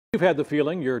You've had the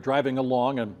feeling you're driving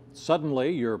along and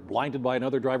suddenly you're blinded by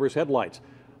another driver's headlights.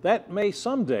 That may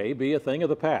someday be a thing of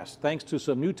the past, thanks to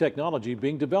some new technology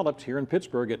being developed here in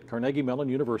Pittsburgh at Carnegie Mellon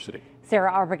University.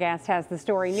 Sarah Arbogast has the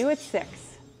story, new at 6.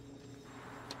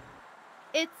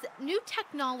 It's new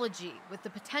technology with the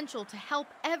potential to help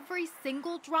every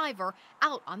single driver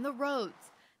out on the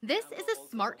roads. This is a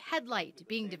smart headlight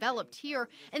being developed here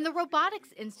in the Robotics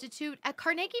Institute at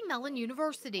Carnegie Mellon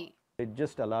University. It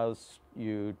just allows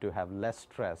you to have less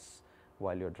stress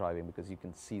while you're driving because you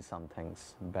can see some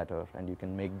things better and you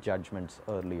can make judgments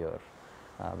earlier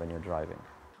when you're driving.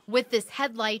 With this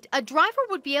headlight, a driver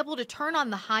would be able to turn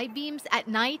on the high beams at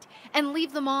night and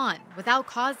leave them on without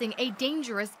causing a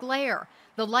dangerous glare.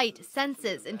 The light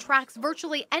senses and tracks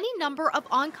virtually any number of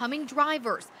oncoming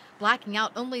drivers, blacking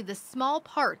out only the small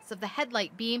parts of the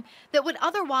headlight beam that would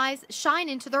otherwise shine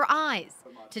into their eyes.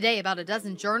 Today, about a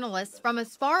dozen journalists from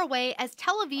as far away as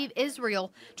Tel Aviv,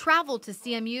 Israel, traveled to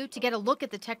CMU to get a look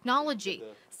at the technology.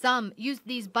 Some used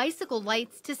these bicycle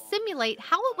lights to simulate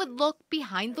how it would look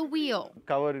behind the wheel.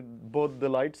 Cover both the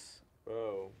lights.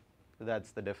 Oh.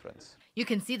 That's the difference. You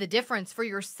can see the difference for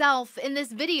yourself in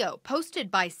this video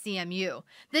posted by CMU.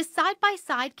 This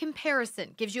side-by-side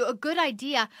comparison gives you a good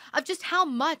idea of just how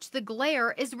much the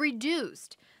glare is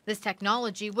reduced. This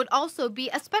technology would also be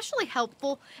especially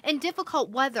helpful in difficult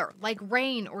weather like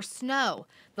rain or snow.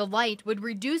 The light would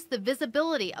reduce the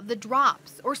visibility of the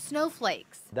drops or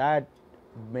snowflakes. That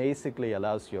basically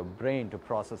allows your brain to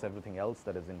process everything else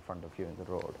that is in front of you in the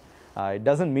road. It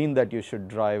doesn't mean that you should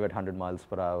drive at 100 miles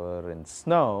per hour in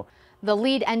snow. The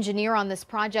lead engineer on this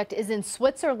project is in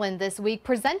Switzerland this week,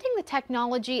 presenting the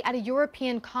technology at a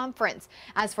European conference.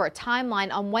 As for a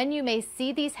timeline on when you may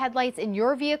see these headlights in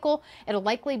your vehicle, it'll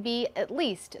likely be at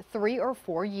least 3 or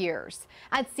 4 years.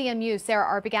 At CMU, Sarah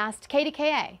Arbogast,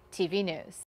 KDKA TV News.